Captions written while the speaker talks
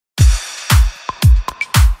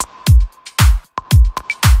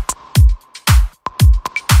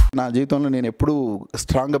నా జీవితంలో నేను ఎప్పుడూ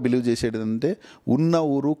స్ట్రాంగ్గా బిలీవ్ చేసేది అంటే ఉన్న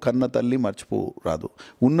ఊరు కన్న తల్లి మర్చిపోరాదు.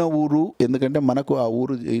 ఉన్న ఊరు ఎందుకంటే మనకు ఆ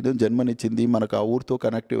ఊరు జన్మనిచ్చింది, మనకు ఆ ఊరితో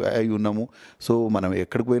కనెక్ట్ అయి ఉన్నాము. సో మనం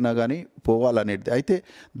ఎక్కడికి పోయినా కానీ పోవాలనేది. అయితే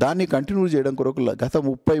దాన్ని కంటిన్యూ చేయడం కొరకు గత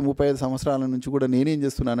 30-35 సంవత్సరాల నుంచి కూడా నేనేం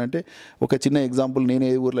చేస్తున్నానంటే, ఒక చిన్న ఎగ్జాంపుల్, నేను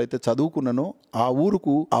ఏ ఊర్లో అయితే చదువుకున్నానో ఆ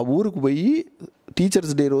ఊరుకు పోయి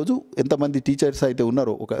టీచర్స్ డే రోజు ఎంతమంది టీచర్స్ అయితే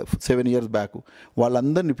ఉన్నారో ఒక 7 years బ్యాక్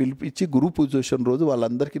వాళ్ళందరినీ పిలిపించి గురు పూజోషన్ రోజు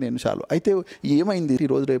వాళ్ళందరికీ నేను చాలు. అయితే ఏమైంది,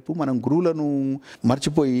 ఈరోజు రేపు మనం గురువులను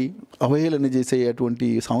మర్చిపోయి అవహేళన చేసేటువంటి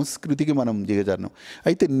సంస్కృతికి మనం దిగజారినాం.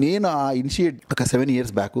 అయితే నేను ఆ ఇనిషియేట్ ఒక 7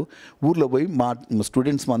 years బ్యాక్ ఊర్లో పోయి మా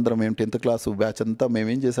స్టూడెంట్స్ అందరం మేము 10th class బ్యాచ్ అంతా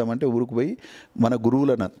మేమేం చేసామంటే ఊరికి పోయి మన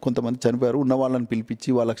గురువులను, కొంతమంది చనిపోయారు, ఉన్న వాళ్ళని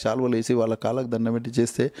పిలిపించి వాళ్ళకి శాలువలు వేసి వాళ్ళ కాళ్ళకు దండం పెట్టి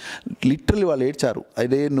చేస్తే లిటరల్లీ వాళ్ళు ఏడ్చారు.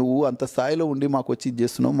 అదే నువ్వు అంత స్థాయిలో ఉండి మాకు వచ్చి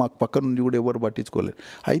చేస్తున్నావు, మాకు పక్క నుండి కూడా ఎవరు పట్టించుకోలేదు.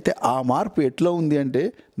 అయితే ఆ మార్పు ఎట్లా ఉంది అంటే,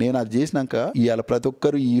 నేను అది చేసినాక ఇవాళ ప్రతి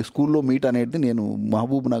ఒక్కరు ఈ స్కూల్లో మీట్ అనేది నేను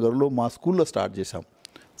మహబూబ్ నగర్లో మా స్కూల్లో స్టార్ట్ చేశాం.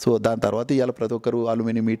 సో దాని తర్వాత ఇవాళ ప్రతి ఒక్కరు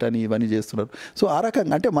అలుమిని మీట్ అని ఇవన్నీ చేస్తున్నారు. సో ఆ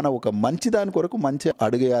రకంగా అంటే మనం ఒక మంచి దాని కొరకు మంచి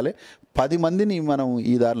అడుగేయాలి, 10 మందిని మనం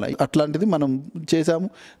ఈ దారిలో అట్లాంటిది మనం చేశాము.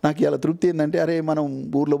 నాకు ఇలా తృప్తి ఏంటంటే, అరే మనం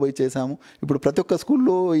ఊర్లో పోయి చేశాము, ఇప్పుడు ప్రతి ఒక్క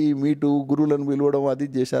స్కూల్లో ఈ మీటు గురువులను పిలవడం అది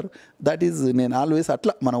చేశారు. దట్ ఈజ్ నేను ఆల్వేస్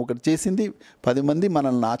అట్లా మనం ఒకటి చేసింది 10 మంది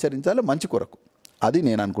మనల్ని ఆచరించాలి మంచి కొరకు, అది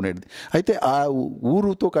నేను అనుకునేది. అయితే ఆ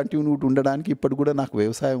ఊరుతో కంటిన్యూటీ ఉండడానికి ఇప్పటి కూడా నాకు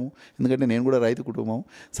వ్యవసాయం, ఎందుకంటే నేను కూడా రైతు కుటుంబం,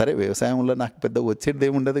 సరే వ్యవసాయంలో నాకు పెద్ద వచ్చేది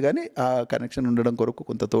ఏమి ఉండదు, కానీ ఆ కనెక్షన్ ఉండడం కొరకు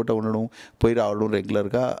కొంత తోట ఉండడం, పోయి రావడం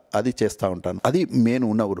రెగ్యులర్గా అది చేస్తూ ఉంటాను. అది నేను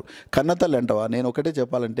ఉన్న ఊరు. కన్నతల్లి అంటవా, నేను ఒకటే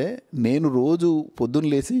చెప్పాలంటే, నేను రోజు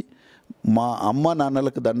పొద్దున్న లేచి మా అమ్మ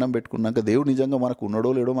నాన్నలకు దండం పెట్టుకున్నాక, దేవుడు నిజంగా మనకు ఉన్నాడో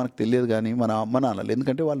లేడో మనకు తెలియదు, కానీ మన అమ్మ నాన్నలు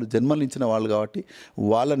ఎందుకంటే వాళ్ళు జన్మనిచ్చిన వాళ్ళు కాబట్టి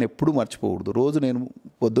వాళ్ళని ఎప్పుడూ మర్చిపోకూడదు. రోజు నేను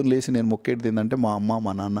పొద్దున్న లేచి నేను మొక్కేది ఏంటంటే, మా అమ్మ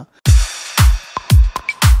మా నాన్న